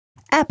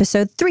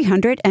Episode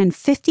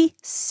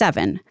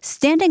 357,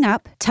 Standing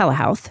Up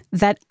Telehealth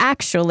That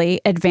Actually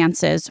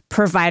Advances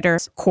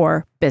Providers'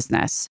 Core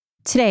Business.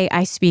 Today,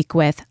 I speak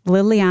with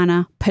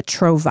Liliana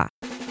Petrova.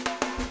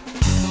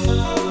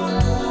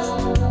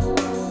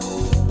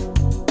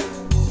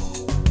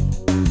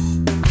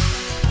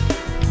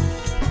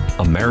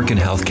 American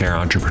healthcare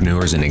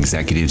entrepreneurs and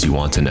executives you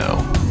want to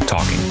know.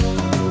 Talking.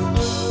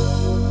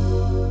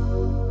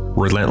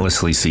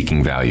 Relentlessly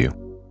seeking value.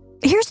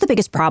 Here's the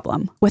biggest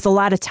problem with a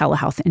lot of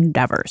telehealth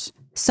endeavors.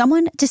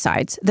 Someone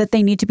decides that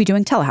they need to be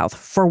doing telehealth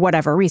for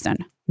whatever reason.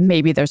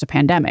 Maybe there's a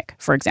pandemic,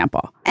 for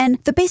example. And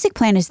the basic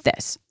plan is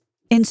this.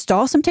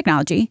 Install some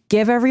technology,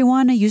 give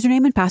everyone a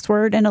username and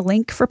password and a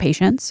link for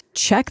patients,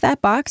 check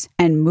that box,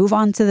 and move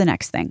on to the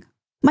next thing.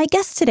 My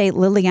guest today,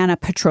 Liliana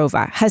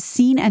Petrova, has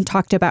seen and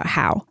talked about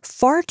how,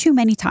 far too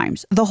many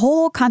times, the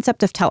whole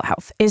concept of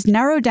telehealth is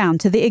narrowed down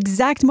to the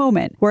exact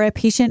moment where a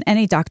patient and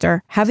a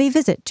doctor have a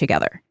visit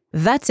together.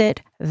 That's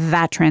it,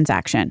 that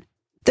transaction.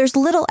 There's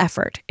little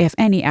effort, if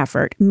any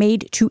effort,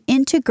 made to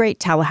integrate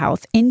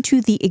telehealth into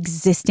the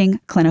existing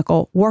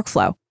clinical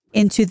workflow,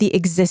 into the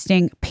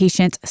existing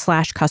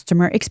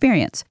patient/customer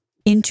experience,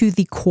 into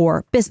the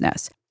core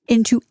business,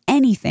 into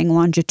anything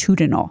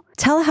longitudinal.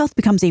 Telehealth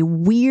becomes a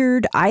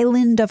weird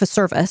island of a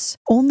service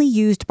only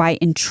used by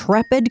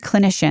intrepid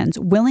clinicians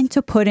willing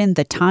to put in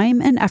the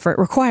time and effort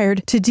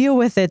required to deal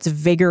with its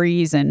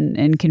vagaries and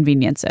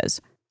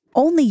inconveniences.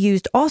 Only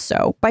used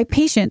also by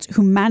patients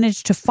who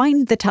manage to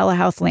find the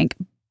telehealth link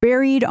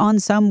buried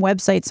on some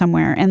website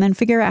somewhere and then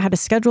figure out how to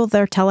schedule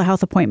their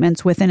telehealth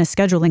appointments within a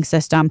scheduling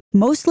system,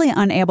 mostly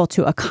unable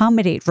to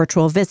accommodate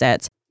virtual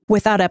visits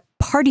without a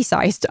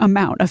party-sized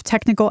amount of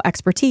technical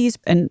expertise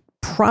and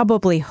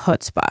probably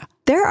chutzpah.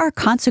 There are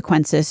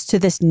consequences to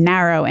this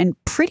narrow and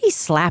pretty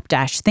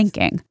slapdash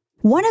thinking.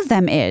 One of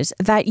them is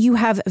that you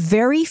have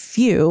very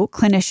few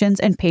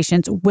clinicians and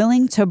patients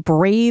willing to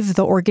brave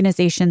the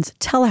organization's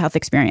telehealth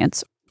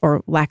experience,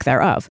 or lack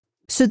thereof,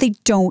 so they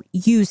don't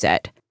use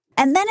it.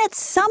 And then at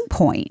some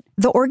point,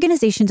 the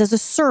organization does a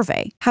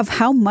survey of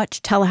how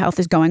much telehealth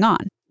is going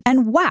on.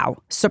 And wow,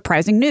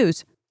 surprising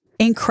news.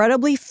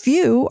 Incredibly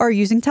few are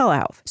using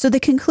telehealth. So the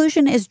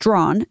conclusion is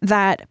drawn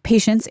that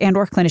patients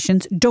and/or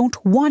clinicians don't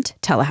want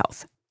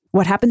telehealth.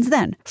 What happens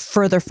then?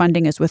 Further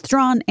funding is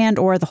withdrawn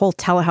and/or the whole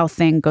telehealth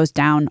thing goes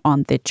down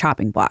on the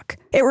chopping block.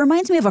 It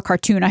reminds me of a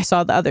cartoon I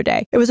saw the other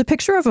day. It was a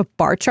picture of a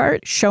bar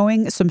chart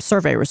showing some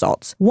survey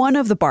results. One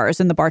of the bars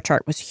in the bar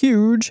chart was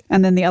huge,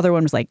 and then the other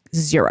one was like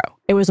 0.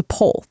 It was a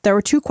poll. There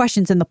were 2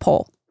 questions in the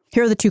poll.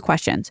 Here are the 2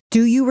 questions.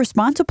 Do you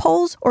respond to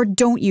polls or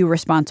don't you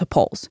respond to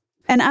polls?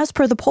 And as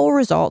per the poll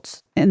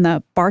results in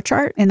the bar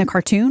chart in the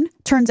cartoon,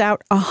 turns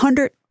out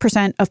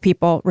 100% of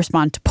people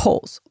respond to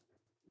polls.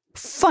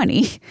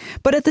 Funny,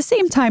 but at the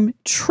same time,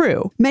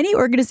 true. Many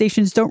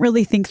organizations don't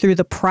really think through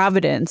the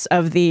providence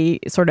of the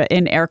sort of,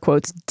 in air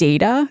quotes,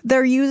 data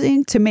they're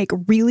using to make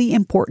really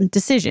important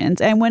decisions.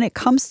 And when it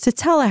comes to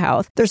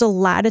telehealth, there's a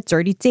lot of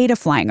dirty data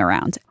flying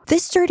around.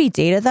 This dirty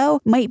data,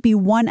 though, might be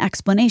one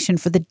explanation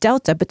for the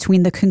delta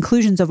between the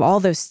conclusions of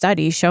all those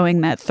studies showing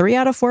that 3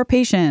 out of 4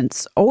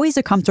 patients, always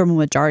a comfortable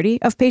majority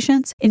of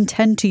patients,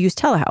 intend to use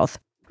telehealth,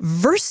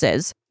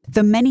 versus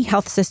the many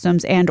health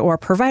systems and/or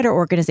provider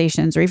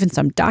organizations, or even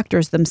some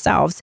doctors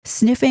themselves,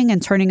 sniffing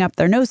and turning up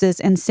their noses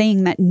and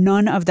saying that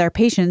none of their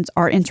patients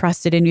are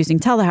interested in using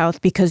telehealth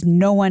because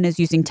no one is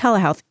using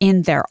telehealth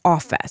in their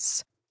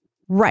office.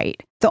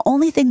 Right. The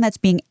only thing that's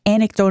being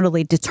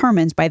anecdotally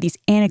determined by these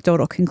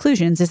anecdotal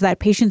conclusions is that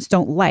patients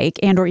don't like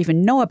and/or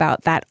even know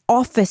about that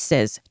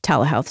office's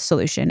telehealth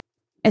solution.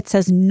 It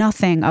says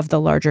nothing of the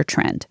larger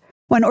trend.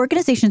 When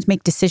organizations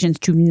make decisions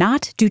to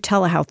not do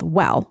telehealth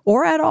well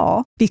or at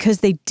all because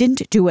they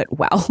didn't do it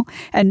well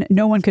and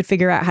no one could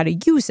figure out how to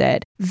use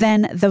it,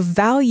 then the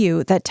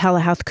value that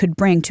telehealth could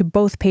bring to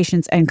both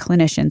patients and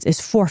clinicians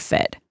is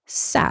forfeit.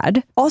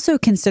 Sad. Also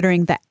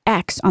considering the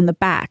X on the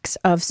backs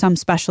of some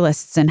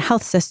specialists and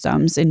health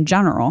systems in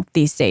general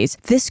these days,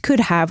 this could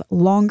have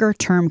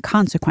longer-term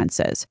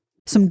consequences.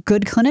 Some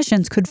good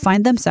clinicians could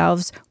find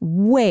themselves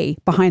way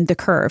behind the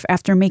curve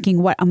after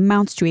making what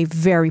amounts to a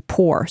very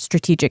poor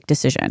strategic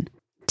decision.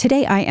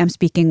 Today, I am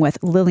speaking with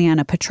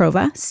Liliana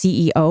Petrova,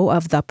 CEO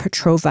of the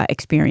Petrova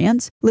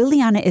Experience.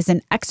 Liliana is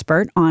an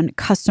expert on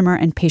customer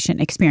and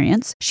patient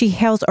experience. She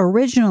hails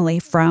originally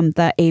from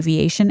the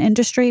aviation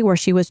industry, where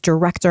she was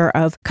director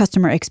of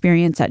customer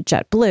experience at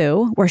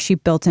JetBlue, where she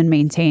built and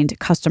maintained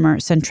customer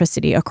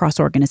centricity across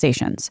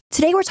organizations.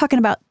 Today, we're talking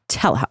about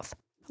telehealth.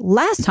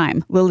 Last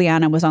time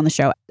Liliana was on the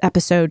show,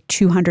 episode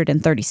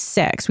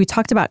 236, we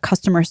talked about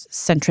customer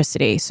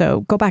centricity.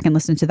 So go back and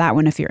listen to that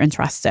one if you're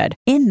interested.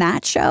 In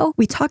that show,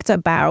 we talked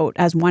about,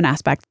 as one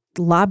aspect,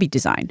 lobby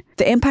design,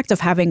 the impact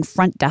of having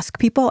front desk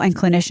people and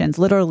clinicians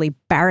literally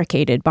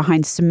barricaded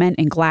behind cement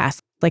and glass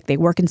like they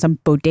work in some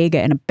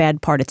bodega in a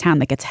bad part of town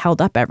that gets held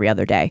up every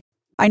other day.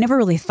 I never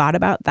really thought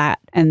about that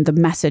and the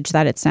message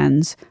that it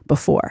sends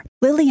before.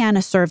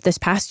 Liliana served this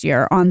past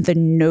year on the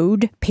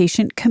NODE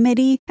Patient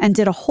Committee and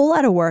did a whole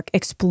lot of work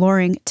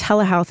exploring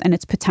telehealth and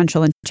its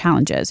potential and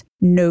challenges.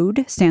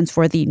 NODE stands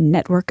for the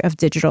Network of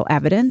Digital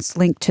Evidence,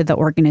 linked to the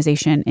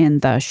organization in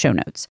the show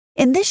notes.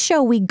 In this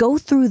show, we go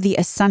through the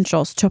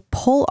essentials to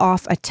pull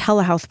off a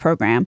telehealth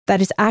program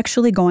that is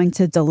actually going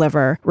to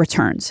deliver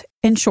returns.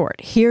 In short,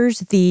 here's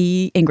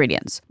the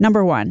ingredients.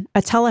 Number one,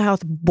 a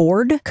telehealth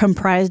board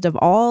comprised of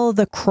all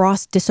the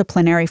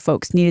cross-disciplinary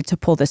folks needed to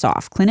pull this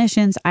off.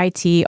 Clinicians,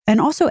 IT, and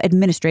also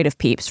administrative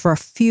peeps for a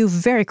few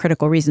very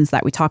critical reasons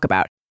that we talk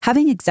about.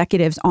 Having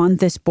executives on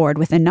this board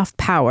with enough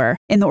power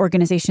in the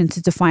organization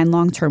to define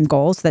long-term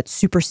goals that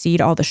supersede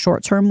all the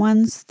short-term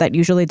ones that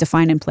usually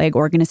define and plague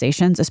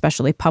organizations,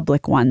 especially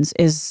public ones,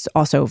 is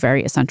also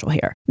very essential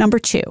here. Number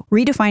two,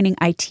 redefining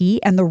IT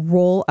and the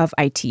role of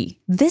IT.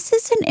 This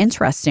is an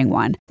interesting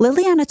one.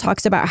 Liliana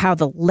talks about how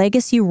the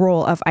legacy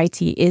role of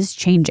IT is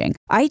changing.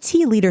 IT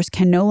leaders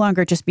can no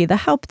longer just be the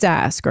help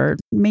desk or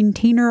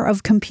maintainer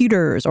of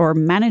computers or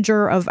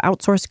manager of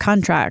outsourced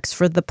contracts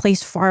for the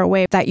place far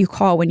away that you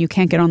call when you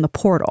can't get on the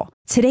portal.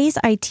 Today's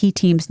IT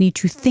teams need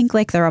to think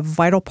like they're a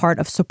vital part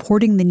of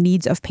supporting the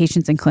needs of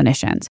patients and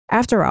clinicians.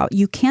 After all,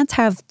 you can't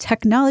have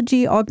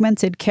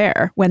technology-augmented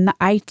care when the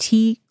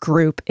IT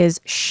group is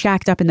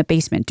shacked up in the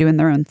basement doing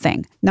their own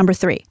thing. Number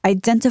three,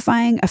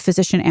 identifying a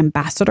physician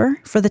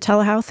ambassador for the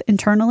telehealth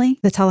internally,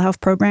 the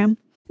telehealth program.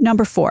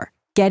 Number four,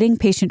 getting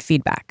patient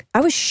feedback. I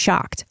was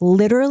shocked,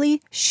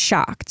 literally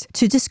shocked,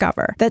 to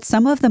discover that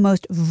some of the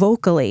most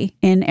vocally,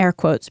 in air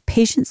quotes,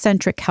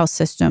 patient-centric health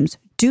systems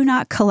do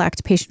not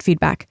collect patient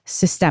feedback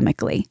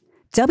systemically.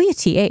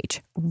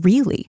 WTH,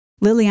 really?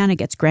 Liliana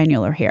gets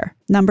granular here.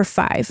 Number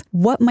five,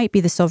 what might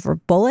be the silver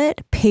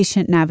bullet?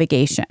 Patient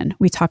navigation.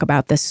 We talk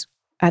about this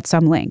at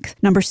some length.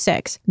 Number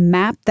six,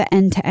 map the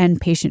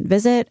end-to-end patient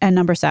visit. And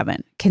number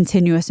seven,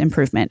 continuous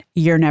improvement.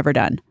 You're never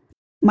done.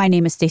 My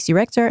name is Stacey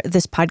Richter.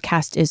 This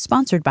podcast is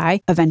sponsored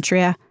by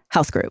Aventria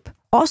Health Group.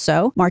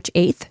 Also, March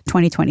 8th,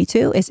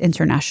 2022 is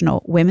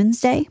International Women's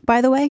Day,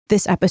 by the way.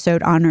 This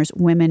episode honors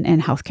women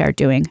in healthcare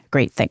doing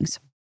great things.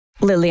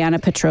 Liliana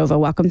Petrova,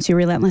 welcome to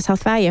Relentless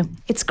Health Value.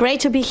 It's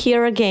great to be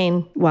here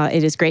again. Well,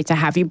 it is great to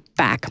have you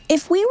back.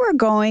 If we were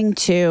going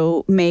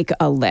to make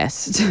a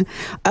list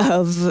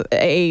of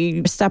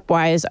a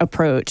stepwise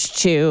approach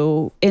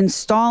to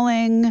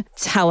installing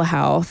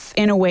telehealth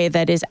in a way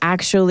that is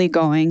actually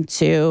going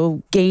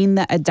to gain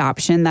the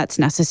adoption that's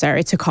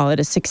necessary to call it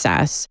a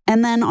success,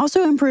 and then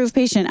also improve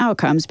patient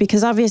outcomes,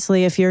 because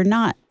obviously if you're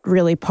not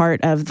really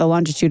part of the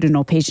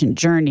longitudinal patient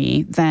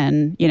journey,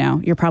 then,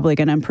 you're probably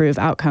going to improve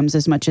outcomes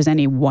as much as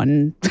any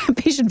one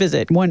patient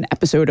visit, one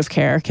episode of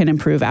care can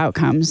improve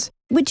outcomes.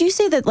 Would you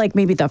say that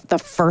maybe the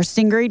first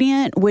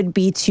ingredient would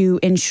be to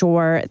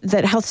ensure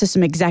that health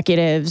system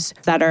executives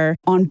that are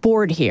on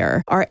board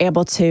here are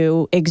able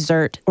to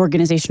exert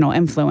organizational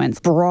influence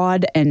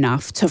broad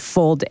enough to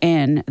fold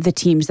in the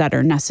teams that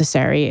are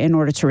necessary in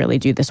order to really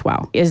do this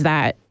well? Is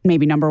that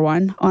maybe number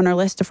one on our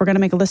list if we're going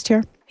to make a list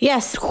here?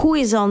 Yes, who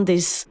is on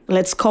this,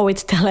 let's call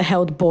it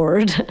telehealth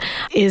board,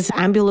 is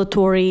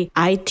ambulatory,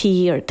 IT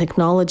or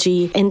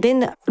technology. And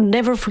then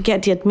never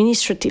forget the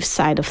administrative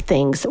side of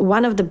things.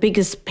 One of the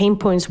biggest pain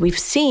points we've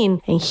seen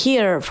and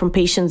hear from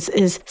patients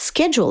is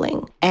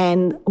scheduling.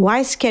 And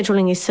why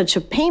scheduling is such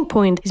a pain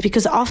point is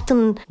because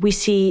often we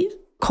see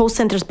call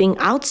centers being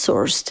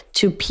outsourced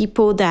to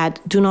people that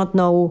do not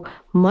know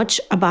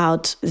much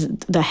about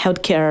the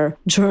healthcare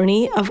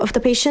journey of the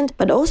patient,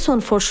 but also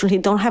unfortunately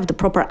don't have the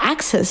proper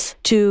access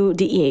to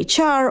the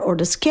EHR or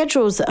the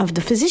schedules of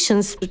the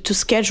physicians to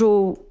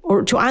schedule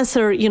or to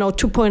answer,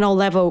 2.0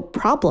 level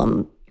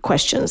problem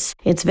questions.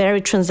 It's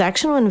very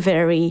transactional and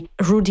very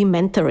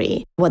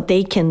rudimentary what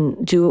they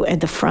can do at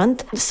the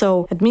front.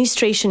 So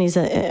administration is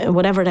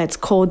whatever that's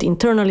called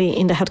internally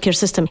in the healthcare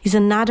system is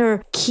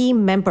another key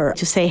member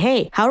to say,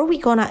 hey, how are we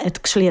going to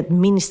actually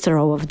administer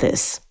all of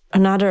this?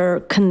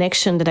 Another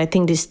connection that I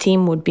think this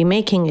team would be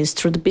making is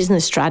through the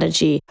business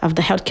strategy of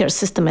the healthcare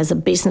system as a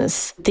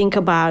business. Think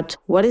about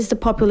what is the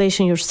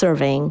population you're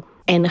serving,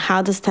 and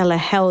how does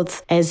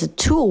telehealth as a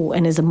tool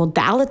and as a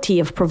modality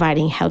of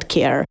providing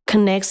healthcare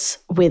connects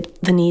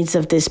with the needs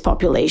of this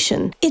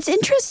population. It's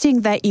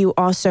interesting that you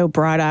also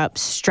brought up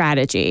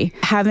strategy,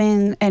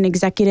 having an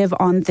executive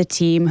on the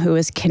team who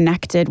is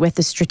connected with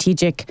the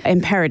strategic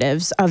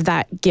imperatives of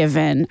that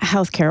given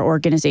healthcare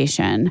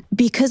organization.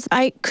 Because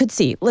I could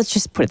see, let's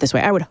just put it this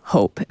way, I would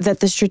hope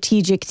that the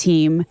strategic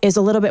team is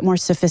a little bit more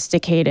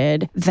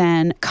sophisticated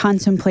than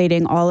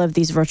contemplating all of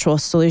these virtual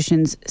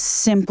solutions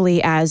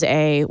simply as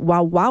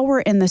while we're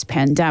in this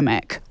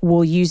pandemic,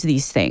 we'll use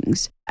these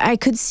things. I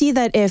could see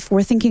that if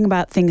we're thinking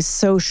about things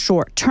so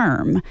short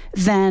term,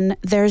 then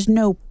there's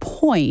no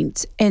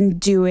point in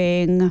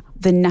doing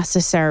the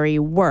necessary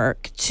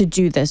work to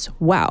do this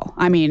well.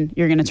 I mean,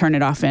 you're going to turn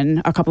it off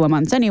in a couple of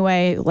months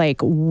anyway.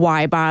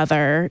 Why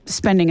bother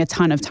spending a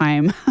ton of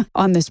time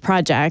on this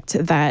project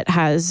that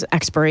has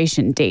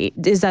expiration date?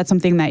 Is that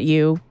something that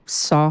you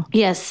saw?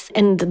 Yes.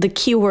 And the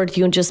key word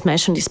you just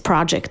mentioned is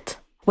project.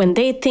 when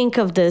they think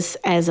of this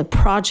as a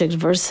project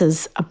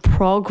versus a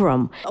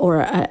program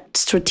or a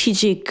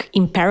strategic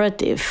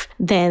imperative,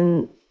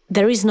 then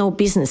there is no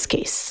business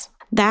case.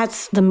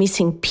 That's the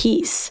missing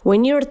piece.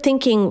 When you're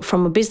thinking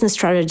from a business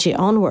strategy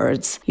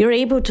onwards, you're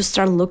able to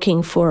start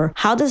looking for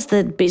how does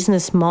that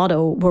business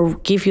model will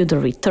give you the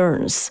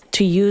returns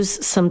to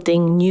use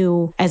something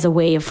new as a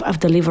way of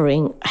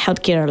delivering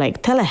healthcare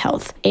like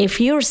telehealth. If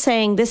you're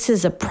saying this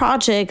is a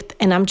project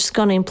and I'm just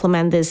going to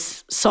implement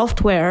this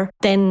software,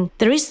 then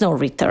there is no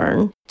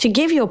return. To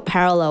give you a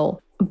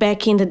parallel,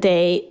 back in the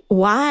day,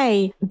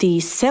 why the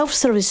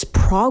self-service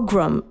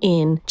program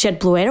in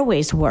JetBlue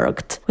Airways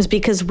worked was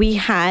because we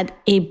had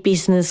a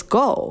business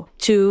goal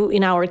to,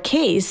 in our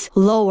case,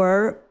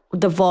 lower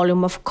the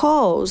volume of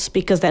calls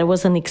because that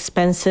was an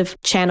expensive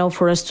channel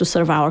for us to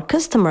serve our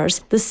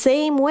customers. The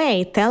same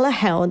way,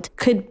 telehealth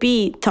could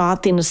be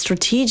thought in a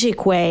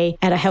strategic way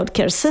at a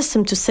healthcare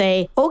system to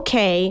say,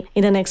 okay,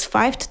 in the next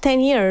 5 to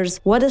 10 years,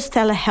 what does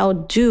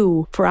telehealth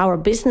do for our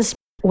business?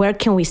 Where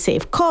can we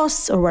save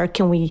costs or where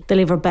can we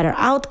deliver better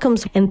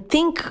outcomes? And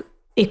think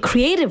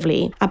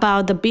creatively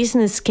about the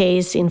business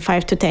case in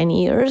 5 to 10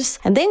 years,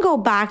 and then go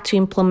back to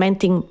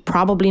implementing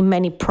probably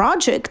many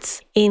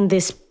projects in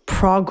this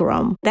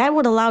program. That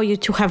would allow you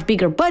to have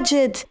bigger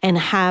budget and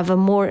have a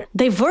more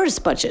diverse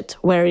budget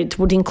where it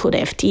would include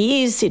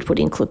FTEs, it would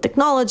include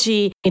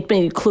technology, it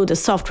may include a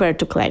software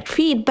to collect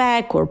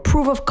feedback or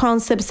proof of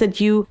concepts that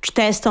you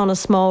test on a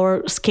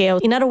smaller scale.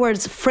 In other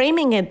words,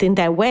 framing it in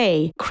that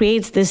way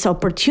creates these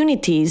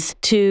opportunities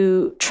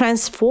to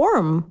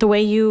transform the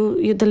way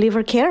you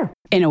deliver care.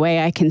 In a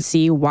way, I can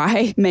see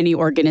why many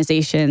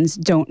organizations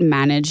don't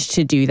manage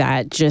to do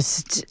that.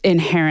 Just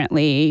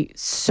inherently,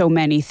 so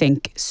many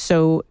think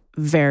so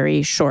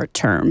very short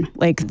term.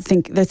 Like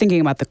they're thinking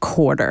about the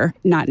quarter,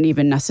 not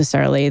even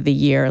necessarily the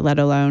year, let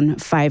alone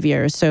 5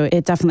 years. So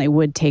it definitely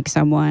would take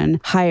someone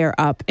higher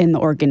up in the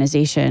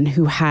organization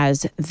who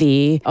has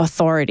the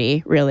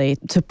authority really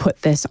to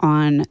put this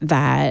on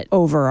that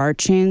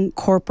overarching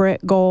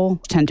corporate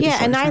goal.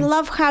 And I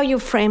love how you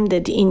framed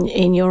it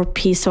in your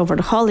piece over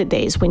the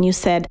holidays when you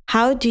said,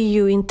 how do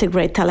you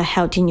integrate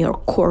telehealth in your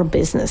core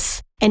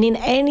business? And in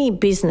any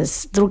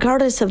business,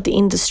 regardless of the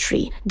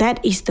industry, that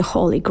is the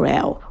holy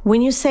grail.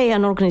 When you say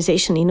an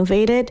organization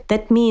innovated,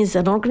 that means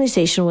an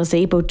organization was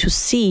able to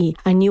see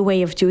a new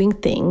way of doing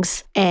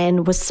things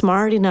and was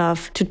smart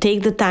enough to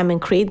take the time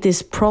and create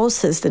this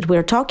process that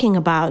we're talking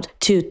about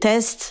to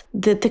test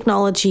the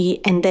technology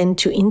and then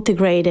to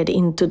integrate it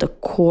into the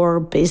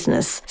core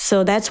business.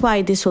 So that's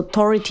why this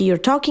authority you're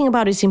talking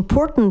about is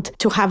important,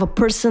 to have a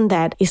person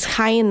that is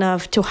high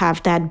enough to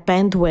have that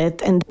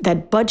bandwidth and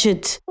that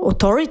budget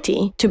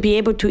authority to be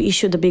able to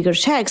issue the bigger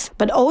checks,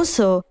 but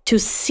also to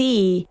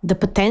see the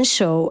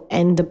potential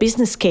and the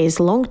business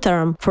case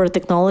long-term for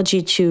technology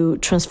to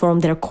transform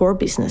their core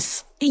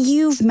business.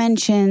 You've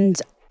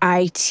mentioned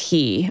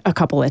IT a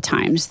couple of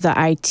times, the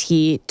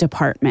IT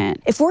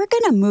department. If we're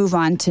going to move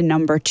on to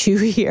number 2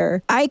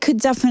 here, I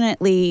could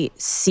definitely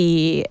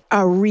see a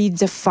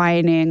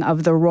redefining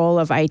of the role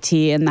of IT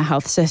in the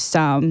health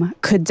system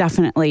could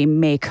definitely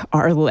make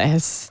our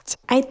list.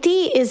 IT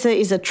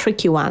is a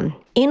tricky one.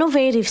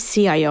 Innovative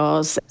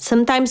CIOs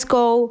sometimes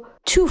go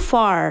too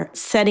far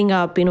setting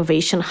up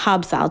innovation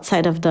hubs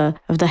outside of the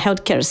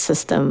healthcare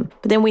system.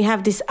 But then we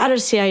have these other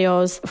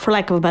CIOs, for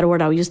lack of a better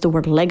word, I'll use the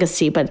word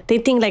legacy, but they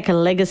think like a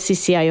legacy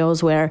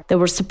CIOs where they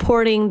were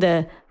supporting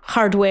the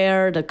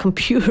hardware, the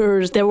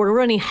computers, they were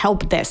running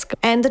help desk.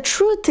 And the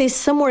truth is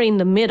somewhere in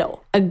the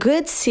middle. A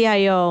good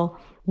CIO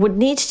would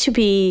need to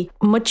be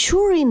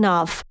mature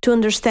enough to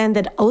understand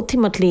that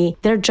ultimately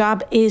their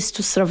job is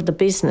to serve the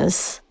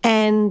business,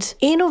 and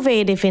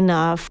innovative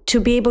enough to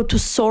be able to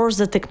source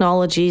the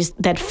technologies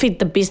that fit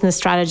the business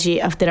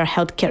strategy of their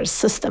healthcare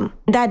system.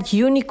 That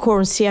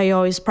unicorn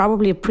CIO is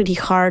probably pretty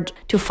hard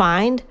to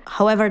find.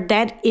 However,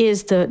 that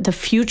is the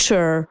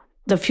future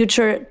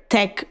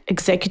tech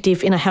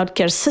executive in a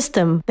healthcare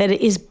system that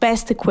is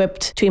best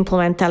equipped to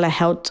implement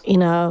telehealth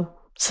in a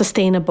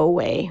sustainable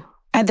way.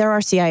 And there are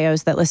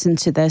CIOs that listen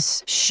to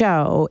this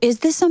show. Is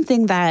this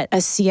something that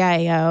a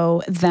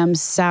CIO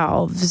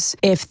themselves,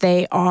 if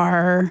they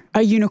are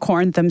a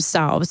unicorn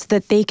themselves,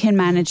 that they can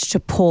manage to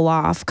pull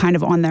off kind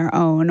of on their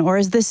own? Or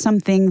is this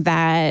something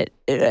that,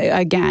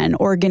 again,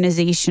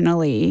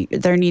 organizationally,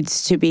 there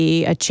needs to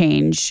be a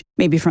change,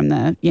 maybe from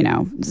the,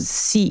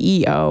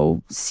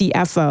 CEO,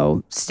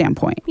 CFO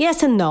standpoint?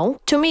 Yes and no.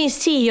 To me,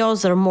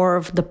 CEOs are more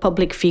of the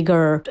public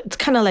figure. It's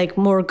kind of like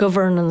more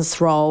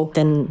governance role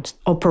than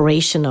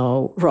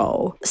operational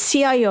role.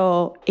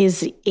 CIO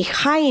is a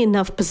high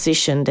enough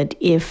position that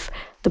if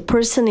the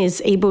person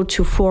is able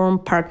to form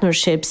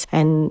partnerships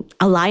and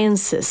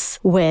alliances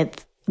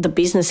with the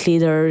business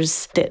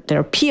leaders,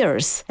 their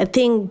peers, I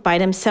think by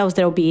themselves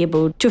they'll be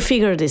able to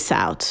figure this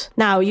out.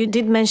 Now, you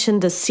did mention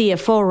the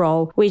CFO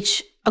role,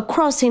 which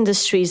across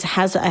industries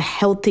has a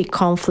healthy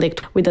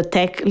conflict with the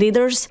tech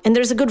leaders, and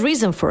there's a good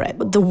reason for it.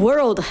 The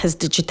world has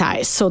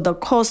digitized, so the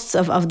costs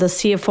of the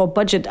CFO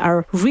budget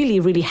are really,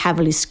 really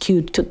heavily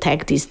skewed to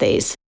tech these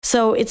days.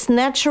 So it's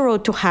natural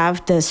to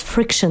have this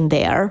friction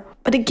there.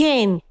 But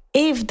again,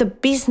 if the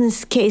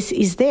business case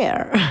is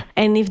there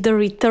and if the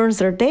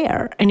returns are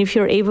there, and if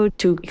you're able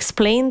to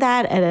explain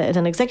that at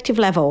an executive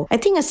level, I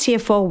think a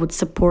CFO would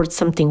support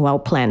something well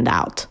planned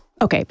out.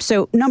 Okay,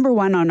 so number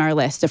one on our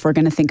list, if we're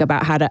going to think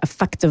about how to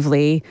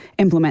effectively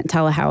implement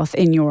telehealth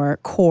in your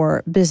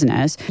core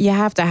business, you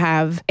have to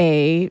have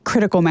a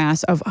critical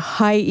mass of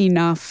high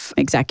enough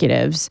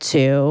executives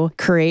to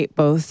create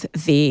both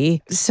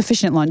the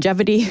sufficient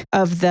longevity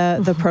of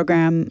the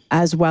program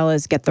as well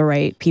as get the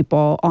right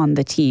people on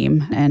the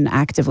team and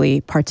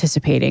actively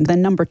participating.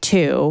 Then number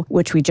two,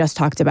 which we just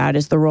talked about,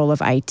 is the role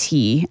of IT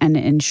and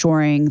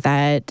ensuring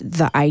that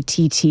the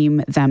IT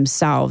team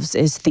themselves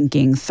is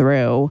thinking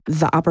through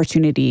the opportunity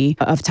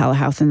of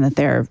telehealth and that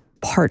they're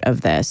part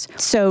of this.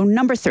 So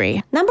number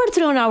three. Number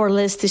three on our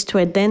list is to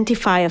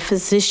identify a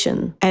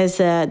physician as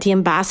the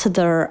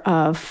ambassador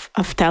of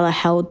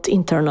telehealth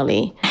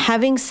internally.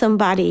 Having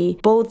somebody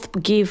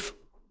both give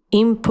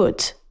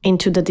input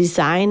into the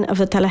design of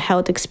the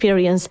telehealth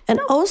experience and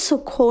also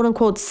quote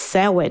unquote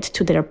sell it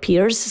to their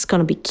peers is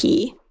going to be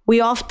key. We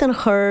often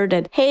heard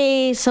that,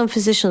 hey, some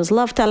physicians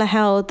love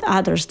telehealth,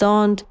 others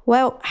don't.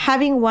 Well,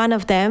 having one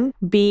of them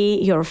be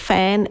your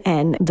fan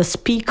and the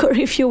speaker,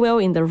 if you will,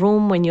 in the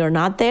room when you're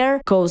not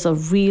there goes a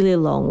really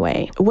long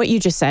way. What you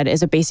just said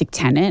is a basic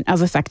tenet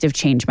of effective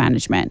change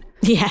management.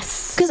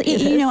 Yes. Because,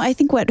 I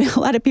think what a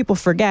lot of people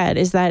forget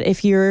is that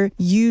if you're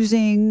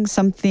using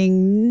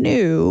something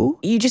new,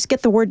 you just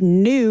get the word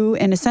new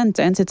in a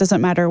sentence. It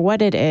doesn't matter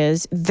what it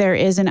is. There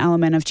is an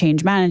element of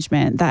change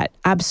management that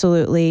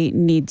absolutely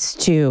needs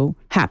to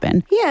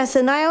happen. Yes.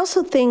 And I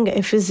also think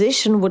a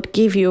physician would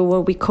give you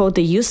what we call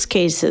the use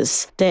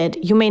cases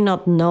that you may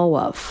not know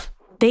of.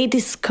 They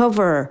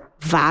discover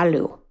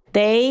value.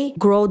 They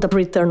grow the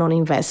return on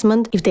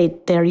investment if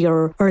they're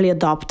your early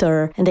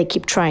adopter and they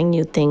keep trying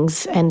new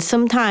things. And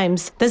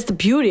sometimes that's the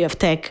beauty of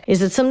tech, is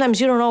that sometimes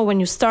you don't know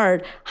when you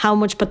start how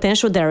much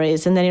potential there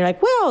is. And then you're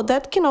like, well,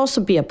 that can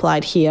also be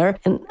applied here.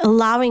 And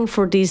allowing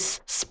for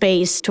this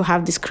space to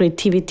have this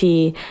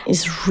creativity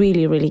is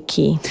really, really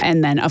key.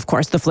 And then, of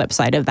course, the flip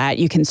side of that,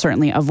 you can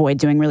certainly avoid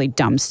doing really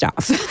dumb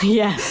stuff.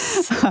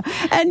 Yes.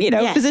 And,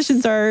 yes.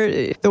 Physicians are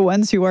the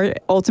ones who are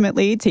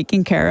ultimately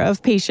taking care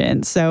of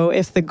patients. So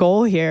if the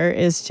goal here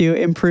is to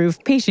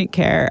improve patient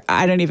care,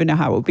 I don't even know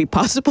how it would be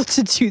possible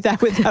to do that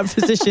without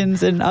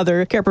physicians and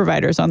other care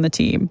providers on the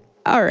team.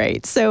 All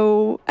right.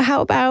 So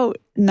how about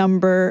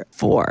number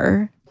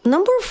four?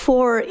 Number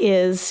four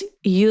is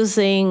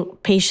using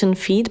patient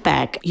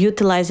feedback,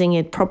 utilizing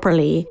it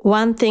properly.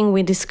 One thing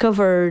we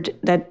discovered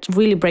that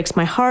really breaks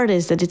my heart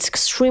is that it's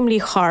extremely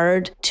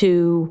hard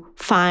to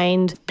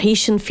find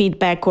patient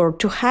feedback or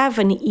to have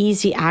an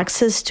easy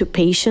access to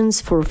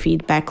patients for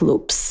feedback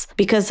loops.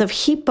 Because of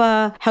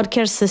HIPAA,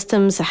 healthcare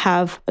systems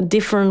have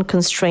different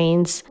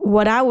constraints.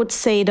 What I would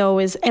say, though,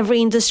 is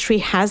every industry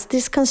has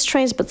these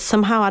constraints, but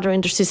somehow other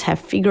industries have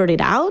figured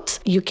it out.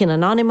 You can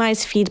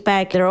anonymize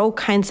feedback. There are all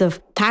kinds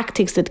of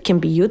tactics that can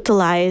be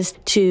utilized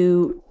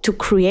to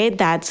create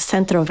that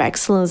center of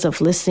excellence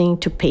of listening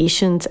to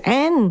patients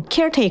and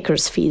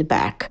caretakers'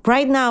 feedback.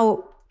 Right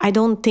now, I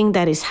don't think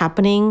that is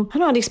happening. I don't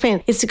know how to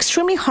explain. It's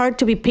extremely hard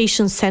to be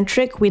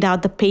patient-centric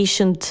without the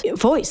patient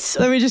voice.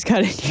 Let me just cut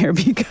in here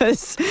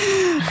because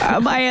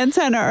my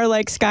antenna are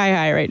like sky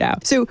high right now.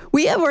 So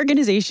we have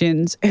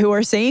organizations who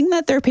are saying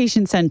that they're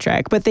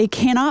patient-centric, but they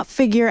cannot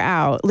figure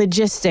out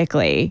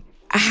logistically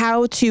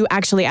how to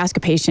actually ask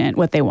a patient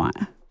what they want.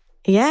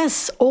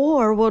 Yes,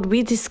 or what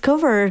we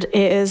discovered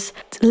is,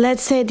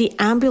 let's say the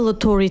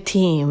ambulatory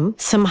team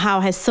somehow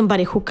has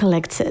somebody who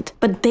collects it,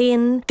 but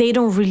then they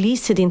don't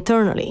release it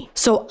internally.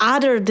 So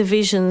other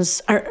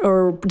divisions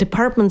or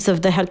departments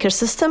of the healthcare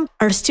system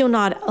are still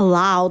not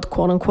allowed,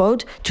 quote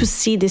unquote, to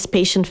see this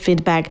patient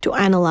feedback, to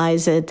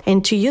analyze it,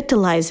 and to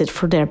utilize it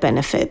for their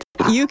benefit.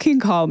 You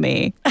can call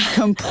me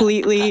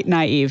completely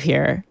naive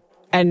here.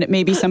 And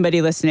maybe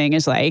somebody listening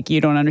is like,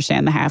 you don't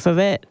understand the half of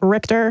it,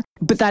 Richter.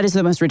 But that is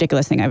the most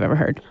ridiculous thing I've ever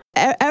heard.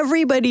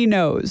 Everybody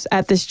knows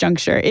at this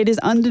juncture, it is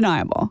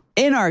undeniable,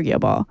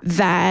 inarguable,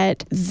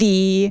 that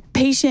the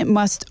patient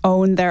must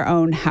own their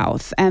own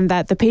health and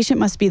that the patient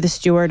must be the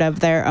steward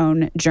of their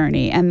own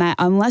journey. And that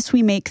unless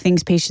we make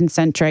things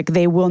patient-centric,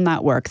 they will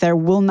not work. There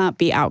will not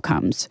be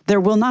outcomes.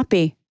 There will not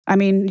be. I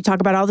mean, you talk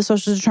about all the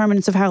social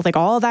determinants of health, like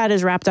all that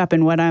is wrapped up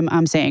in what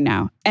I'm saying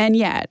now. And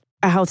yet,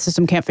 a health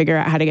system can't figure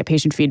out how to get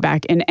patient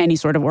feedback in any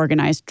sort of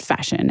organized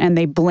fashion. And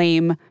they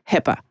blame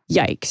HIPAA.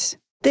 Yikes.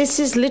 This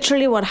is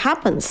literally what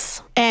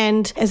happens.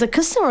 And as a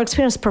customer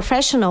experience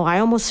professional, I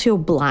almost feel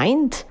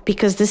blind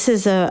because this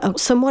is a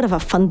somewhat of a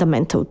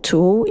fundamental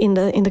tool in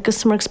the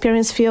customer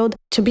experience field.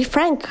 To be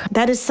frank,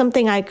 that is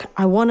something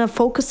I want to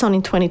focus on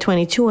in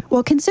 2022.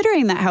 Well,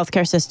 considering that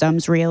healthcare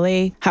systems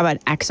really have an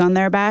X on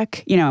their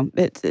back,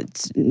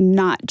 it's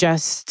not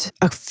just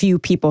a few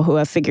people who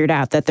have figured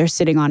out that they're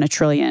sitting on $1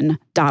 trillion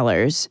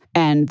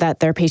and that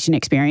their patient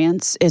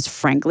experience is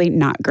frankly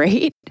not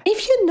great.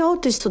 If you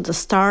notice to the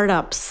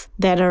startups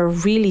that are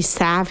really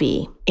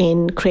savvy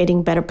in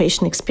creating better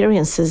patient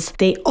experiences,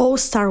 they all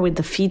start with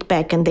the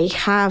feedback, and they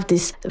have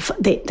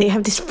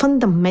this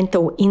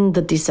fundamental in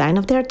the design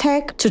of their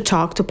tech to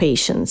talk to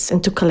patients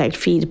and to collect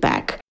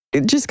feedback.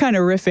 Just kind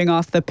of riffing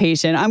off the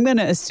patient, I'm going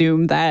to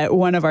assume that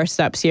one of our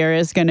steps here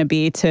is going to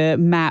be to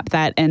map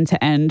that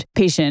end-to-end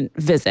patient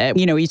visit.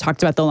 You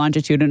talked about the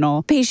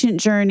longitudinal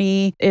patient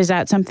journey. Is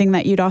that something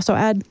that you'd also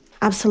add?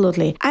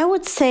 Absolutely. I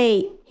would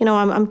say,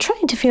 I'm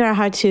trying to figure out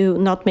how to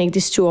not make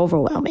this too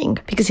overwhelming,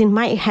 because in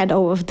my head,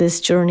 all of this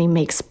journey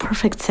makes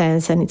perfect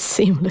sense and it's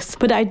seamless.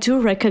 But I do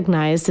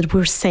recognize that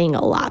we're saying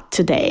a lot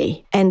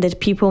today, and that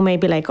people may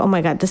be like, oh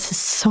my God, this is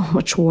so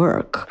much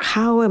work.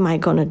 How am I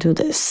going to do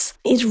this?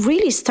 It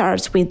really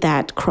starts with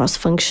that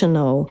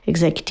cross-functional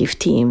executive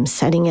team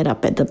setting it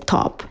up at the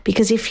top.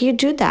 Because if you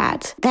do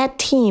that, that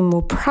team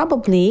will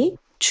probably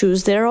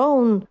choose their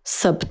own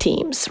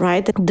sub-teams,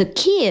 right? The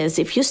key is,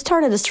 if you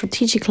start at a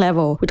strategic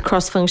level with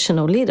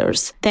cross-functional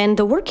leaders, then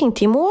the working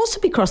team will also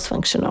be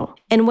cross-functional.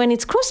 And when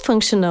it's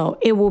cross-functional,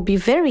 it will be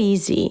very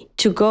easy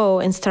to go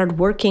and start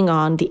working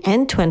on the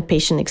end-to-end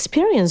patient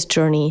experience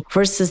journey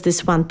versus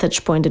this one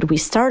touch point that we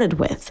started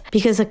with.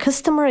 Because a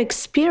customer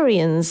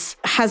experience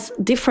has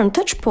different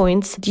touch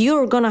points.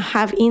 You're going to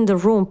have in the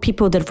room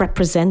people that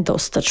represent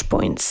those touch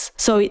points.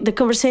 So the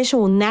conversation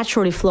will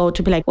naturally flow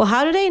to be like, well,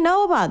 how do they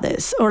know about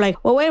this? Or like,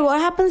 well, wait, what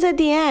happens at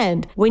the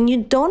end? When you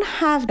don't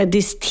have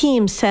this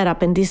team set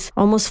up and this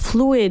almost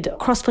fluid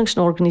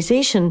cross-functional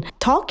organization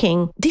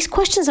talking, these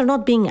questions are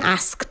not being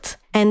asked.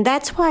 And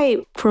that's why,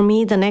 for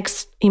me, the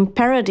next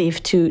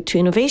imperative to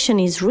innovation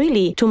is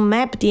really to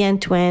map the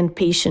end-to-end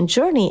patient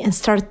journey and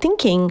start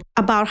thinking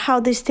about how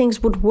these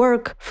things would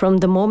work from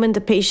the moment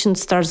the patient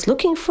starts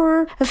looking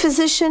for a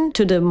physician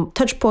to the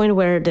touch point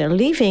where they're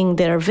leaving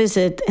their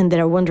visit and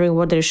they're wondering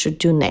what they should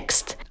do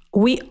next.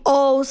 We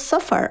all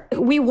suffer.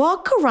 We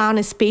walk around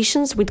as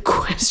patients with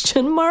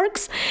question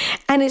marks,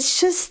 and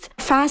it's just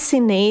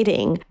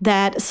fascinating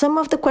that some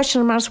of the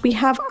question marks we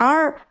have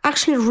are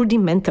actually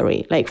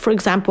rudimentary. Like, for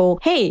example,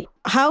 hey,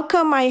 how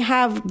come I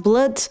have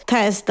blood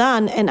tests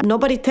done and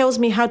nobody tells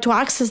me how to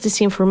access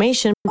this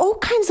information? All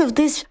kinds of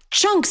these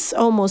chunks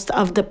almost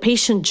of the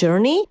patient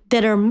journey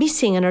that are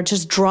missing and are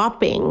just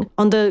dropping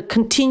on the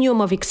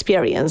continuum of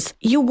experience.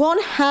 You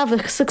won't have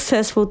a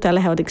successful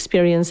telehealth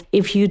experience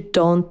if you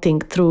don't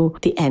think through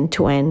the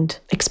end-to-end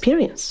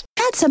experience.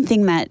 That's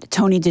something that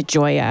Tony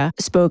DeGioia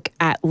spoke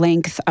at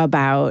length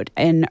about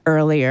in an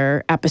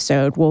earlier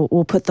episode.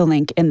 We'll put the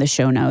link in the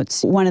show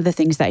notes. One of the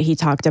things that he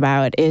talked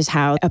about is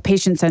how a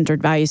patient-centered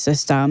value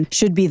system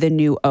should be the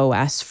new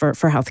OS for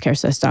healthcare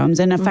systems,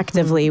 and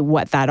effectively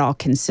what that all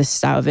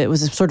consists of. It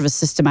was a sort of a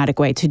systematic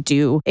way to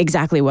do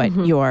exactly what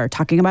you're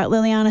talking about,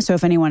 Liliana. So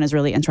if anyone is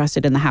really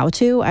interested in the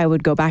how-to, I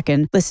would go back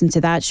and listen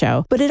to that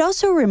show. But it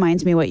also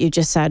reminds me what you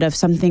just said of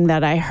something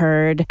that I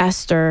heard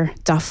Esther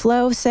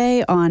Duflo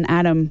say on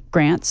Adam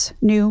Grant's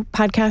new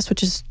podcast,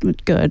 which is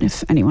good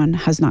if anyone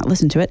has not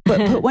listened to it.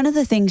 But one of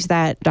the things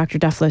that Dr.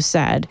 Duflo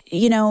said,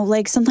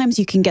 like sometimes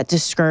you can get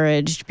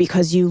discouraged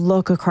because you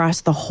look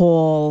across the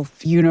whole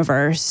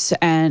universe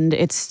and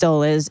it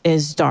still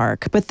is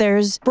dark. But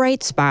there's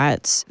bright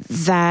spots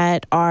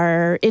that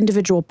are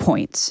individual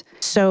points.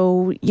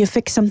 So you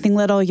fix something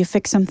little, you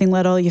fix something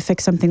little, you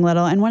fix something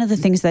little. And one of the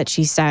things that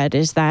she said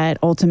is that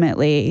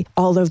ultimately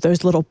all of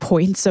those little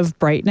points of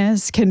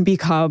brightness can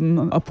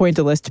become a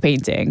pointillist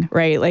painting,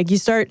 right? Like you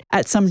start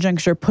at some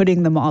juncture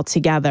putting them all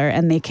together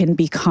and they can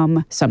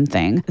become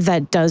something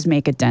that does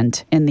make a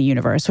dent in the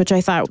universe, which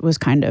I thought was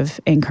kind of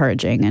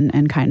encouraging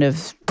and kind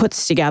of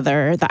puts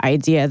together the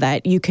idea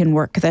that you can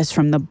work this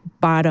from the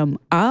bottom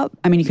up.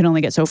 I mean, you can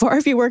only get so far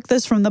if you work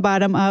this from the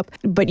bottom up,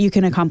 but you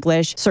can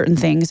accomplish certain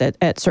things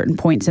at certain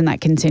points in that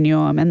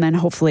continuum. And then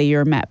hopefully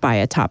you're met by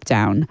a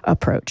top-down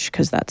approach,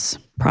 because that's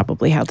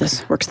probably how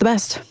this works the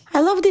best.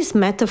 I love this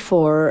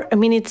metaphor. I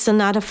mean, it's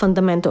another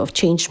fundamental of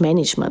change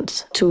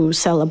management, to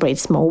celebrate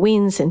small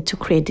wins and to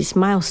create these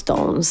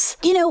milestones.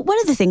 One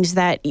of the things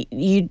that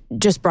you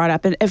just brought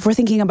up, and if we're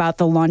thinking about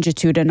the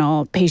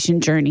longitudinal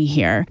patient journey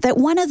here, that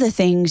one of the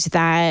things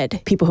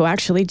that people who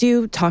actually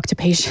do talk to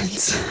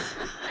patients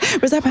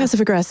was that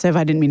passive aggressive?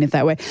 I didn't mean it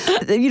that way.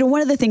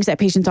 One of the things that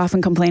patients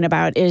often complain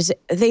about is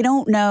they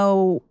don't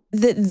know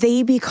that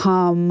they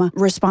become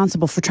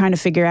responsible for trying to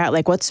figure out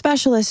like what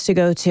specialist to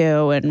go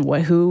to and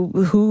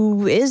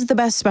who is the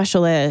best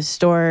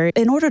specialist. Or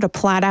in order to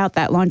plot out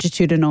that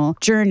longitudinal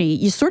journey,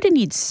 you sort of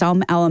need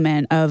some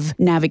element of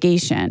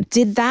navigation.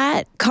 Did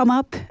that come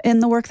up in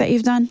the work that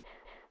you've done?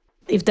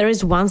 If there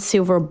is one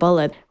silver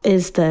bullet,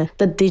 is the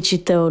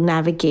digital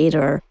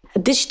navigator. A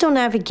digital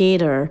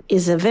navigator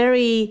is a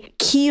very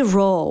key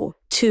role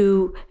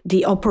to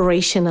the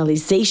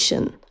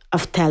operationalization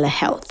of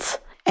telehealth.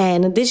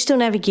 And a digital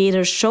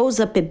navigator shows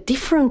up at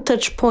different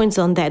touch points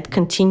on that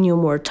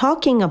continuum we're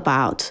talking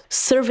about,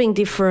 serving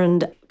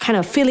different, kind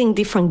of filling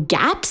different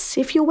gaps,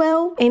 if you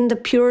will, in the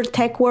pure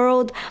tech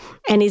world.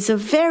 And it's a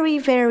very,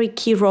 very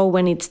key role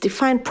when it's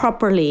defined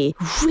properly,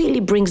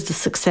 really brings the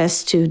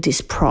success to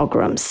these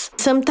programs.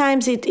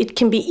 Sometimes it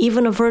can be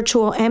even a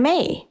virtual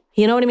MA.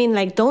 You know what I mean?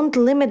 Like, don't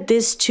limit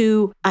this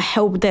to a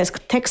help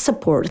desk tech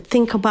support.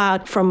 Think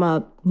about from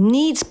a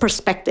needs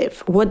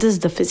perspective. What does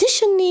the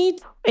physician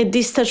need at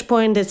this touch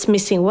point that's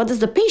missing? What does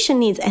the patient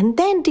need? And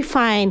then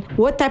define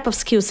what type of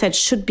skill set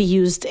should be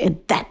used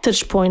at that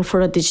touch point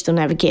for a digital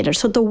navigator.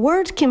 So the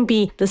word can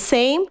be the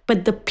same,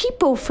 but the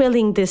people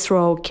filling this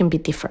role can be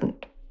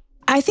different.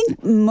 I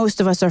think most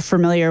of us are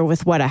familiar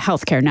with what a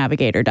healthcare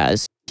navigator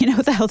does. You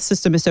know, the health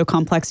system is so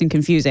complex and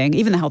confusing.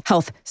 Even the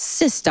health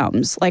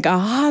systems, like a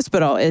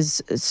hospital,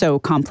 is so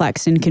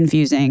complex and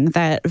confusing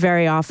that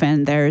very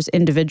often there's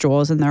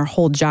individuals and their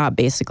whole job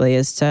basically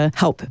is to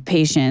help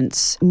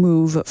patients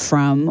move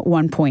from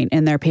one point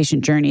in their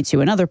patient journey to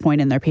another point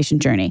in their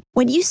patient journey.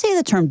 When you say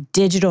the term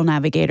digital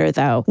navigator,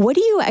 though, what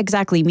do you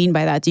exactly mean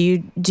by that?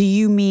 Do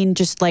you mean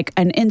just like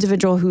an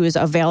individual who is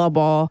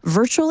available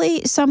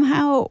virtually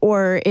somehow,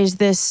 or is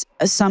this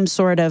some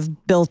sort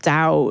of built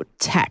out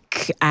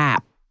tech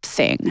app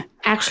thing?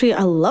 Actually,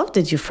 I love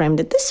that you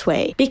framed it this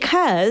way,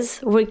 because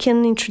we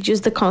can introduce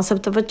the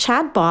concept of a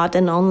chatbot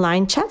and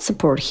online chat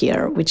support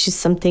here, which is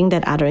something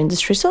that other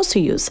industries also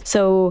use.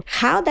 So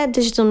how that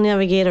digital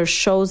navigator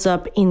shows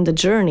up in the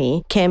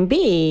journey can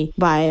be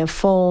by a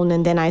phone,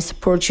 and then I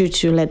support you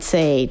to, let's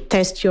say,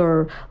 test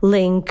your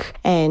link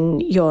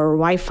and your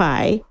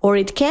Wi-Fi, or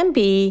it can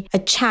be a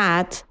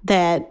chat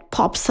that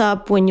pops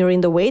up when you're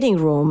in the waiting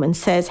room and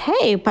says,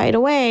 hey, by the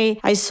way,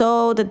 I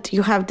saw that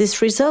you have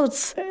these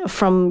results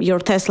from your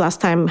test last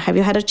time. Have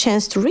you had a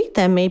chance to read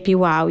them? Maybe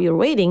while you're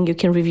waiting, you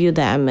can review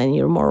them and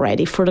you're more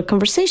ready for the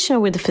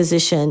conversation with the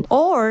physician.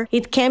 Or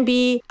it can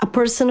be a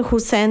person who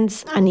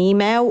sends an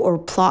email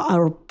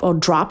or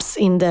drops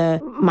in the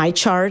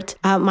MyChart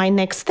my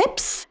next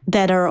steps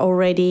that are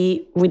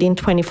already within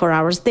 24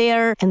 hours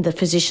there. And the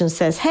physician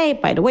says, hey,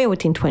 by the way,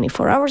 within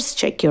 24 hours,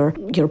 check your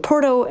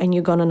portal and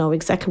you're going to know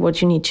exactly what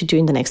you need to do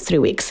in the next 3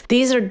 weeks.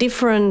 These are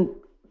different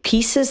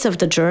pieces of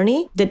the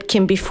journey that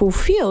can be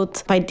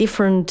fulfilled by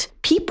different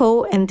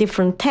people and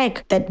different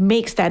tech that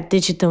makes that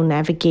digital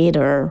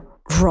navigator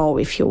role,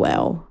 if you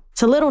will.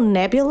 It's a little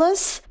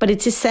nebulous, but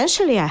it's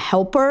essentially a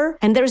helper.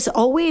 And there's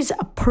always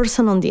a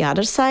person on the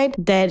other side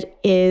that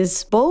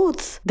is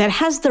both, that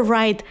has the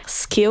right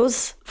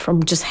skills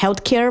from just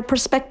healthcare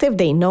perspective.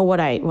 They know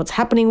what's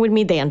happening with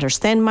me. They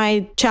understand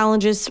my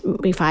challenges.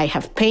 If I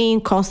have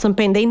pain, constant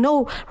pain, they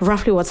know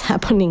roughly what's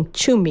happening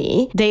to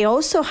me. They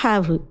also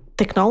have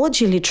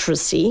technology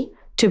literacy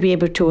to be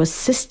able to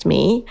assist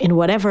me in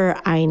whatever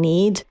I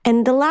need.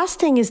 And the last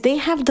thing is they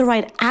have the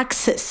right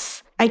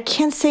access. I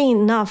can't say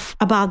enough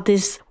about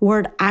this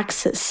word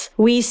access.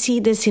 We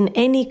see this in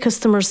any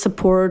customer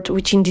support,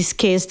 which in this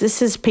case,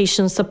 this is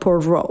patient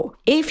support role.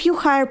 If you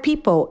hire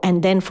people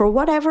and then for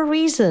whatever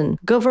reason,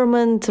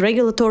 government,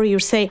 regulatory, you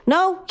say,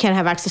 no, can't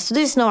have access to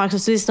this, no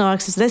access to this, no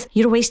access to this,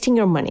 you're wasting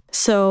your money.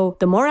 So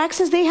the more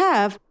access they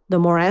have, the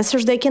more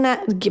answers they can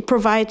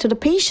provide to the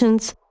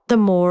patients, the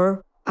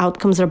more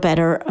outcomes are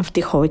better of the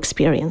whole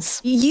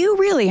experience. You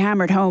really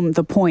hammered home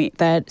the point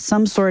that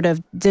some sort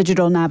of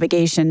digital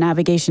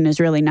navigation is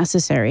really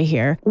necessary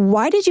here.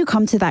 Why did you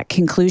come to that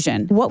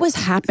conclusion? What was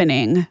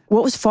happening?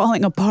 What was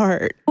falling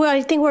apart? Well,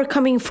 I think we're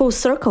coming full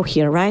circle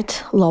here,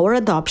 right? Lower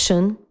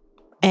adoption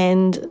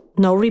and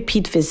no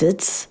repeat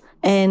visits,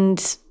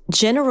 and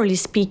generally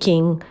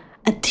speaking,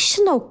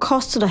 additional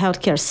cost to the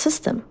healthcare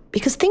system.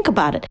 Because think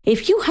about it.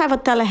 If you have a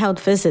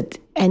telehealth visit,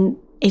 and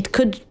it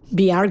could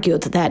be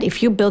argued that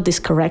if you build this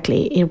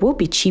correctly, it will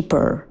be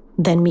cheaper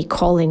than me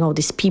calling all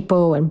these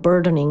people and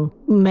burdening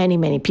many,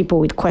 many people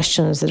with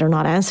questions that are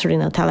not answered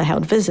in a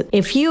telehealth visit.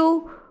 If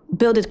you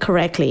build it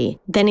correctly,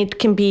 then it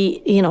can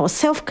be, a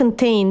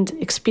self-contained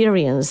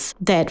experience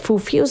that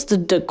fulfills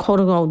the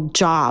quote-unquote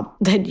job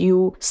that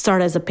you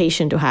start as a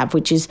patient to have,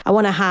 which is, I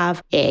want to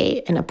have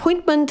an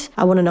appointment.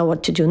 I want to know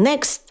what to do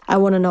next. I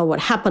want to know what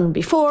happened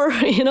before,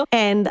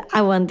 and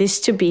I want this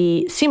to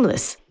be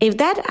seamless. If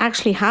that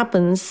actually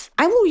happens,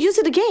 I will use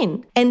it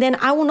again. And then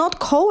I will not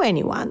call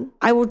anyone.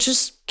 I will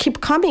just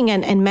keep coming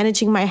and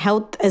managing my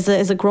health as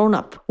a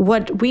grown-up.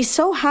 What we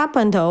saw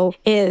happen, though,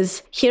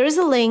 is here is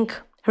a link.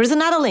 Here's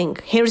another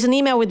link. Here's an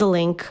email with the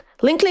link.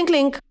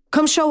 Link.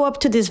 Come show up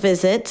to this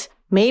visit.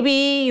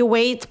 Maybe you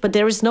wait, but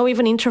there is no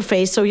even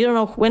interface. So you don't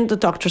know when the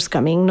doctor's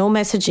coming, no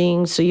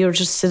messaging. So you're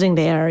just sitting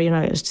there,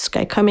 is this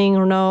guy coming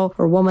or no,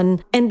 or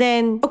woman? And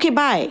then, okay,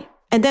 bye.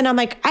 And then I'm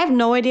like, I have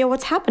no idea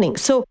what's happening.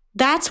 So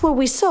that's what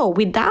we saw.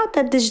 Without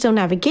that digital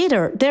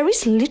navigator, there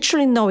is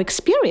literally no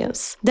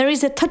experience. There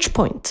is a touch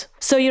point.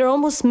 So you're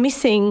almost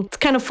missing. It's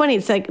kind of funny.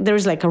 It's like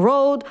there's like a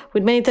road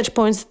with many touch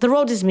points. The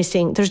road is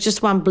missing. There's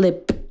just one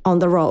blip on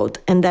the road.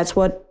 And that's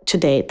what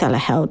today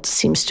telehealth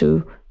seems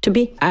to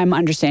be. I'm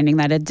understanding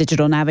that a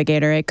digital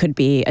navigator, it could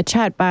be a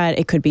chatbot,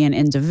 it could be an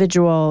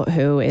individual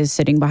who is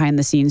sitting behind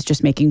the scenes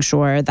just making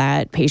sure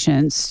that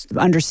patients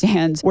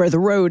understand where the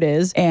road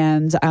is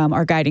and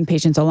are guiding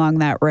patients along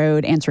that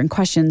road, answering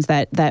questions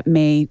that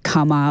may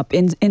come up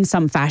in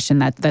some fashion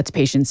that's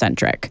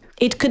patient-centric.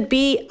 It could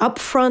be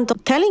upfront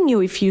telling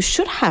you if you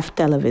should have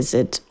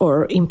televisit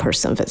or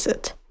in-person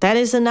visit. That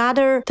is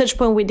another touch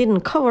point we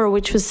didn't cover,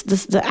 which was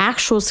the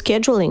actual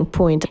scheduling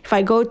point. If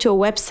I go to a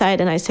website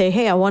and I say,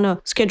 hey, I want to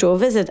schedule a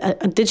visit,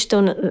 a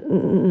digital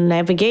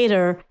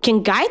navigator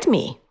can guide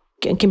me,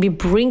 can be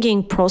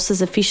bringing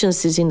process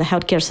efficiencies in the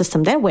healthcare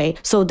system that way.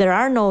 So there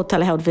are no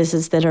telehealth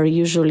visits that are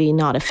usually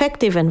not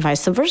effective and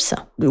vice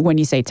versa. When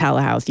you say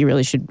telehealth, you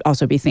really should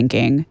also be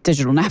thinking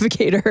digital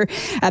navigator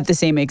at the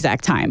same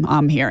exact time.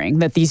 I'm hearing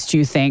that these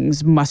two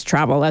things must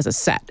travel as a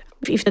set.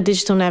 If the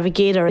digital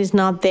navigator is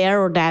not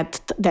there or that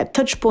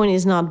touch point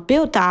is not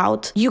built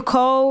out, you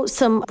call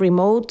some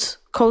remote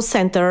call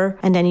center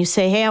and then you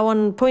say, hey, I want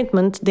an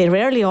appointment. They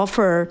rarely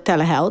offer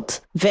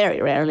telehealth,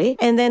 very rarely.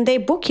 And then they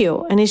book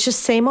you and it's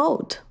just same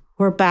old.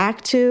 We're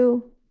back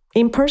to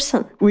in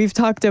person. We've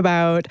talked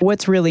about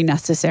what's really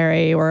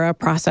necessary or a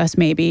process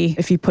maybe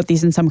if you put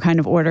these in some kind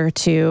of order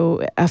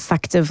to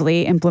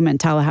effectively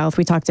implement telehealth.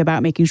 We talked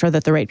about making sure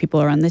that the right people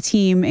are on the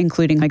team,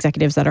 including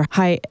executives that are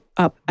high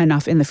up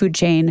enough in the food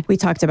chain. We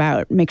talked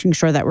about making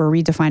sure that we're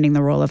redefining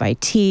the role of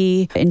IT,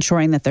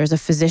 ensuring that there's a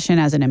physician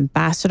as an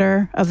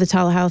ambassador of the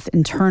telehealth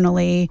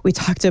internally. We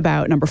talked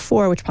about number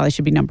 4, which probably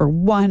should be number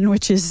 1,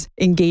 which is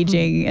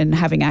engaging and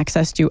having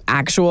access to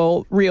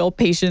actual real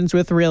patients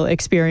with real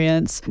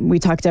experience. We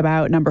talked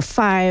about number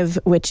 5,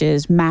 which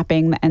is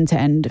mapping the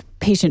end-to-end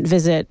patient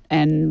visit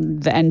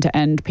and the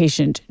end-to-end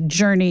patient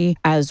journey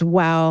as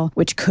well,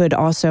 which could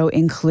also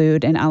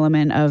include an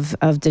element of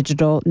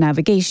digital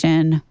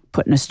navigation.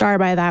 Putting a star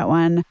by that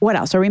one. What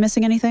else? Are we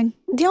missing anything?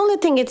 The only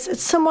thing,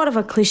 it's somewhat of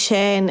a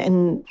cliche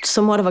and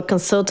somewhat of a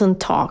consultant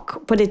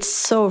talk, but it's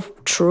so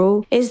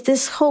true, is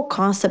this whole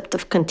concept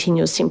of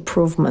continuous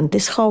improvement,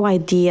 this whole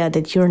idea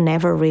that you're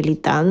never really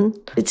done.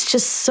 It's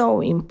just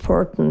so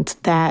important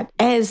that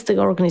as the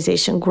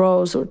organization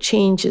grows or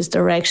changes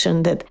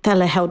direction, that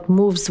telehealth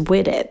moves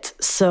with it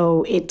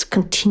so it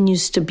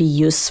continues to be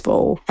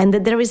useful and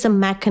that there is a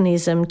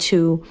mechanism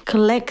to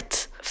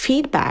collect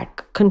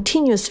feedback,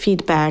 continuous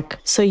feedback,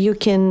 so you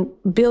can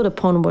build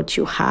upon what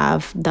you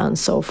have done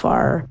so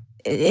far.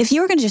 If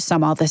you were going to just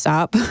sum all this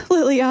up,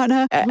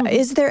 Liliana,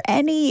 is there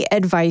any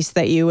advice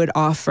that you would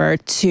offer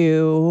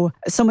to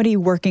somebody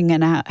working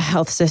in a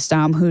health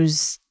system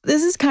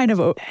this is kind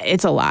of,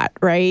 it's a lot,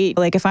 right?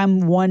 Like if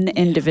I'm one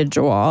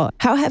individual,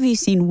 how have you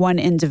seen one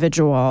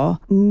individual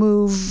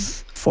move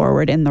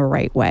forward in the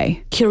right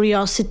way?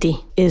 Curiosity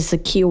is a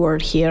key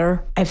word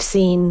here. I've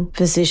seen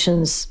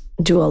physicians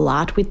do a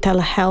lot with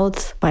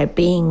telehealth by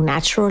being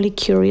naturally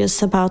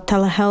curious about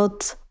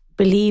telehealth,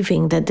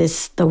 believing that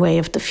this is the way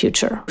of the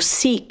future.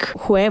 Seek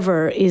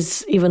whoever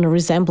is even a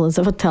resemblance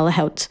of a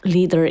telehealth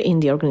leader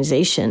in the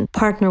organization,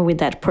 partner with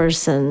that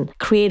person,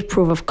 create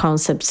proof of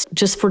concepts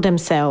just for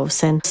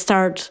themselves and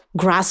start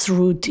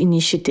grassroots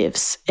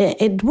initiatives.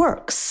 It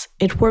works.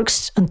 It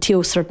works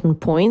until a certain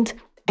point.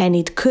 And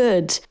it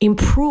could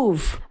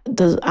improve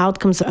the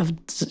outcomes of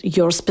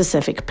your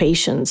specific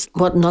patients.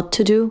 What not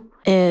to do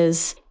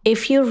is,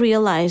 if you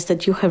realize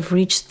that you have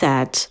reached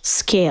that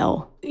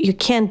scale, you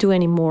can't do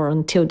any more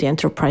until the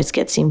enterprise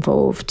gets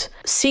involved.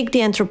 Seek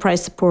the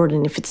enterprise support,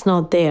 and if it's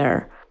not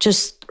there,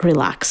 just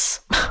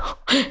relax.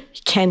 You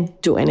can't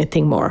do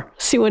anything more.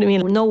 See what I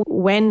mean? Know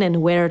when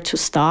and where to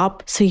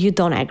stop so you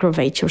don't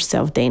aggravate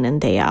yourself day in and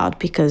day out,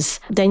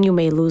 because then you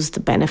may lose the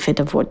benefit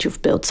of what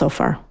you've built so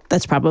far.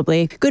 That's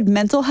probably good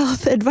mental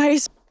health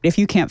advice. If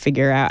you can't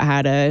figure out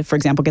how to, for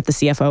example, get the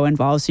CFO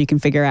involved so you can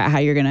figure out how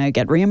you're going to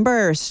get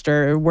reimbursed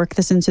or work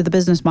this into the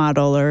business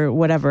model or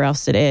whatever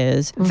else it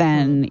is,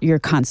 then you're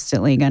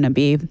constantly going to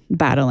be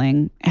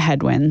battling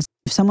headwinds.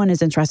 If someone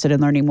is interested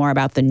in learning more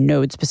about the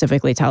Node,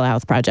 specifically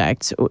telehealth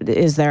project,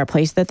 is there a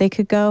place that they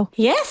could go?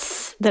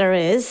 Yes, there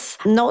is.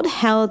 Node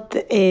Health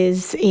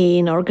is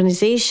an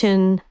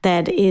organization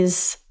that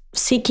is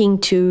seeking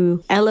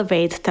to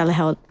elevate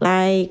telehealth.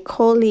 I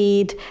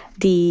co-lead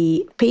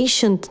the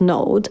patient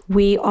node.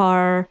 We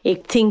are a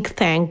think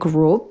tank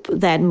group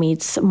that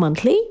meets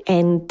monthly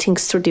and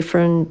thinks through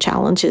different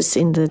challenges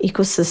in the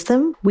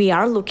ecosystem. We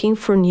are looking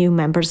for new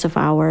members of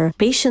our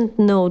patient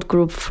node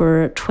group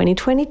for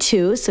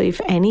 2022. So if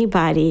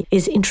anybody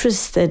is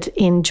interested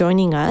in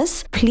joining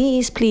us,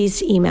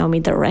 please email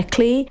me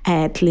directly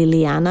at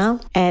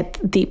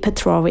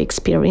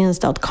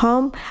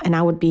liliana@thepetrovaexperience.com, and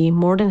I would be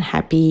more than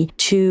happy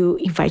to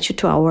invite you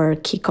to our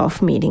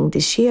kickoff meeting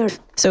this year.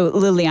 So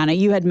Liliana,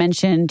 you had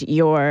mentioned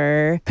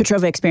your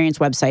Petrova Experience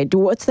website.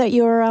 What's that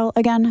URL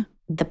again?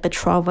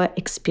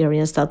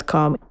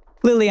 thepetrovaexperience.com.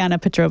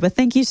 Liliana Petrova,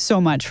 thank you so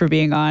much for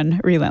being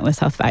on Relentless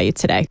Health Value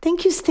today.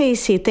 Thank you,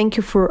 Stacey. Thank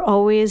you for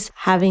always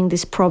having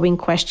these probing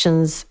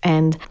questions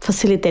and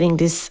facilitating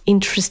these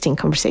interesting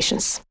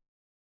conversations.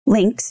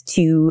 Links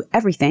to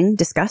everything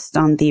discussed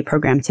on the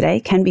program today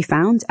can be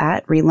found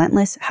at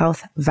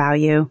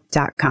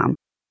relentlesshealthvalue.com.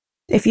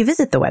 If you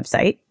visit the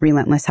website,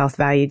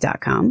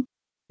 relentlesshealthvalue.com,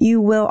 you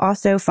will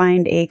also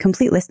find a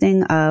complete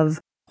listing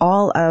of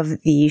all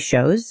of the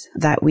shows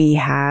that we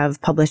have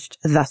published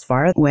thus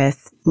far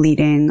with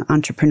leading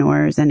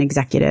entrepreneurs and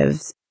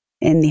executives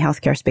in the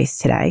healthcare space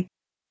today.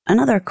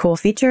 Another cool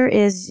feature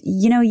is,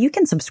 you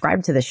can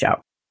subscribe to the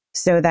show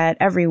so that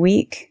every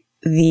week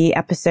the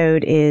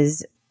episode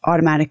is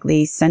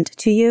automatically sent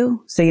to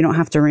you, so you don't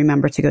have to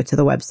remember to go to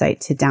the website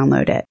to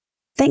download it.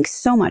 Thanks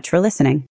so much for listening.